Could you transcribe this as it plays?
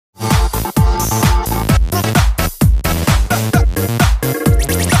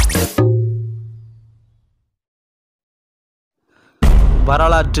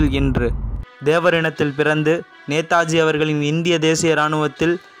வரலாற்றில் என்று. தேவரினத்தில் பிறந்து நேதாஜி அவர்களின் இந்திய தேசிய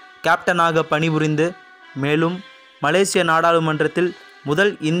இராணுவத்தில் கேப்டனாக பணிபுரிந்து மேலும் மலேசிய நாடாளுமன்றத்தில்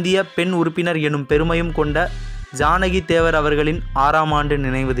முதல் இந்திய பெண் உறுப்பினர் எனும் பெருமையும் கொண்ட ஜானகி தேவர் அவர்களின் 6ஆம் ஆண்டு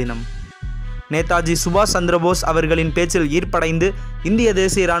நினைவு தினம். நேதாஜி சுபாஷ் சந்திரபோஸ் அவர்களின் பேச்சில் ஈர்ப்படைந்து இந்திய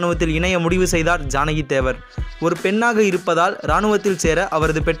தேசிய இராணுவத்தில் இணைய முடிவு செய்தார் ஜானகி தேவர். ஒரு பெண்ணாக இருப்பதால் இராணுவத்தில் சேர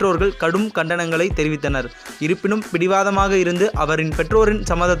அவரது பெற்றோர்கள் கடும் கண்டனங்களை தெரிவித்தனர். இருப்பினும் பிடிவாதமாக இருந்து அவரின் பெற்றோரின்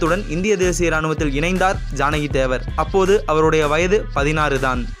சம்மதத்துடன் இந்திய தேசிய இராணுவத்தில் இணைந்தார் ஜானகி தேவர். அப்போது அவருடைய வயது 16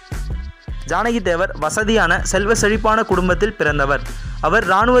 தான். ஜானகி தேவர் வசதியான செல்வ செழிப்பான குடும்பத்தில் பிறந்தவர். அவர்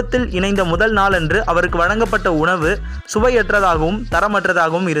இராணுவத்தில் இணைந்த முதல் நாளன்று அவருக்கு வழங்கப்பட்ட உணவு சுவையற்றதாகவும்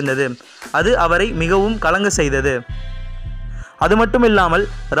தரமற்றதாகவும் இருந்தது. அது அவரை மிகவும் கலங்க செய்தது. அது மட்டுமில்லாமல்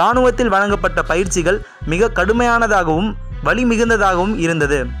இராணுவத்தில் வழங்கப்பட்ட பயிற்சிகள் மிக கடுமையானதாகவும் வலி மிகுந்ததாகவும்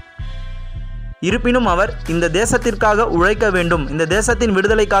இருந்தது. இருப்பினும் அவர் இந்த தேசத்திற்காக உழைக்க வேண்டும், இந்த தேசத்தின்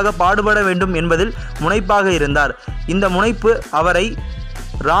விடுதலைக்காக பாடுபட வேண்டும் என்பதில் முனைப்பாக இருந்தார். இந்த முனைப்பு அவரை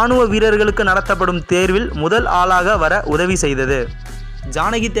இராணுவ வீரர்களுக்கு நடத்தப்படும் தேர்வில் முதல் ஆளாக வர உதவி செய்தது.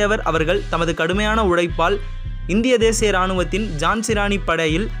 ஜானகி தேவர் அவர்கள் தமது கடுமையான உழைப்பால் இந்திய தேசிய இராணுவத்தின் ஜான்சி ராணி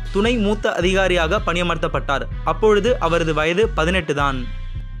படையில் துணை மூத்த அதிகாரியாக பணியமர்த்தப்பட்டார். அப்பொழுது அவரது வயது 18 தான்.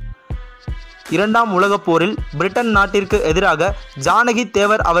 2ஆம் உலகப் போரில் பிரிட்டன் நாட்டிற்கு எதிராக ஜானகி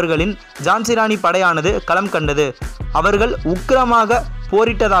தேவர் அவர்களின் ஜான்சி ராணி படையானது களம் கண்டது. அவர்கள் உக்கிரமாக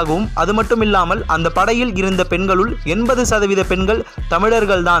போரிட்டதாகவும் அது மட்டுமில்லாமல் அந்த படையில் இருந்த பெண்களுள் 80% பெண்கள்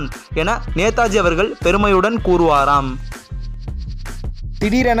தமிழர்கள்தான் என நேதாஜி அவர்கள் பெருமையுடன் கூறுவாராம்.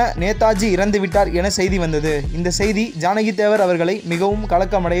 திடீரென நேதாஜி இறந்துவிட்டார் என செய்தி வந்தது. இந்த செய்தி ஜானகி தேவர் அவர்களை மிகவும்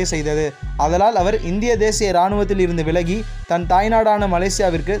கலக்கமடைய செய்தது. அதனால் அவர் இந்திய தேசிய இராணுவத்தில் இருந்து விலகி தன் தாய்நாடான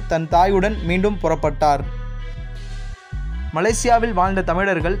மலேசியாவிற்கு தன் தாயுடன் மீண்டும் புறப்பட்டார். மலேசியாவில் வாழ்ந்த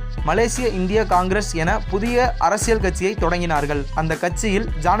தமிழர்கள் மலேசிய இந்திய காங்கிரஸ் என புதிய அரசியல் கட்சியை தொடங்கினார்கள். அந்த கட்சியில்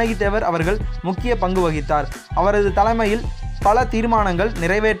ஜானகி தேவர் அவர்கள் முக்கிய பங்கு வகித்தார். அவரது தலைமையில் பல தீர்மானங்கள்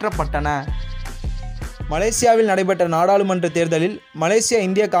நிறைவேற்றப்பட்டன. மலேசியாவில் நடைபெற்ற நாடாளுமன்ற தேர்தலில் மலேசிய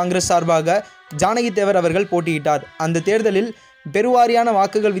இந்திய காங்கிரஸ் சார்பாக ஜானகி தேவர் அவர்கள் போட்டியிட்டார். அந்த தேர்தலில் பெருவாரியான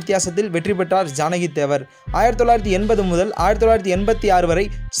வாக்குகள் வித்தியாசத்தில் வெற்றி பெற்றார் ஜானகி தேவர். 1980 முதல் 1986 வரை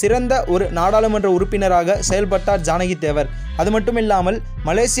சிறந்த ஒரு நாடாளுமன்ற உறுப்பினராக செயல்பட்டார் ஜானகி தேவர். அது மட்டுமில்லாமல்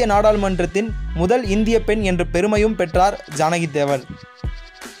மலேசிய நாடாளுமன்றத்தின் முதல் இந்திய பெண் என்ற பெருமையும் பெற்றார் ஜானகி தேவர்.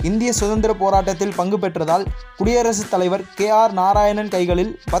 இந்திய சுதந்திர போராட்டத்தில் பங்கு பெற்றதால் குடியரசுத் தலைவர் KR நாராயணன்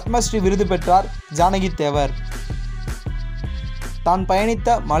கைகளில் பத்மஸ்ரீ விருது பெற்றார் ஜானகி தேவர். தான்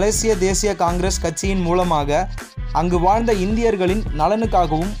பயணித்த மலேசிய தேசிய காங்கிரஸ் கட்சியின் மூலமாக அங்கு வாழ்ந்த இந்தியர்களின்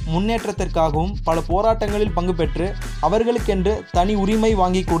நலனுக்காகவும் முன்னேற்றத்திற்காகவும் பல போராட்டங்களில் பங்கு பெற்று அவர்களுக்கென்று தனி உரிமை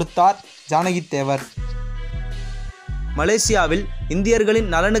வாங்கி கொடுத்தார் ஜானகி தேவர். மலேசியாவில் இந்தியர்களின்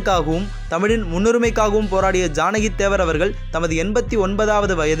நலனுக்காகவும் தமிழின் முன்னுரிமைக்காகவும் போராடிய ஜானகி தேவர் அவர்கள் தமது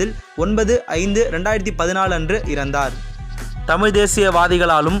 89வது வயதில் 9/5/2014 அன்று இறந்தார். தமிழ்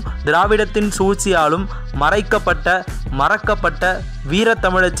தேசியவாதிகளாலும் திராவிடத்தின் சூழ்ச்சியாலும் மறக்கப்பட்ட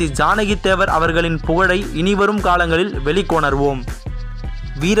வீரத்தமிழச்சி ஜானகி தேவர் அவர்களின் புகழை இனிவரும் காலங்களில் வெளிக்கொணர்வோம்.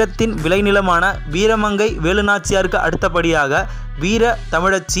 வீரத்தின் விளைநிலமான வீரமங்கை வேலுநாச்சியாருக்கு அடுத்தபடியாக வீர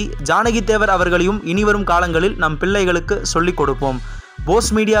தமிழச்சி ஜானகி தேவர் அவர்களையும் இனிவரும் காலங்களில் நம் பிள்ளைகளுக்கு சொல்லிக் கொடுப்போம்.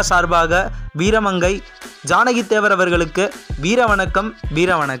 போஸ் மீடியா சார்பாக வீரமங்கை ஜானகி தேவர் அவர்களுக்கு வீர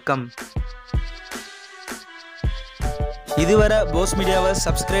வணக்கம். இதுவரை போஸ் மீடியாவை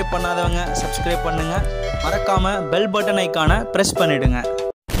சப்ஸ்கிரைப் பண்ணாதவங்க சப்ஸ்கிரைப் பண்ணுங்க. மறக்காம பெல் பட்டன் ஐகானை பிரஸ் பண்ணிடுங்க.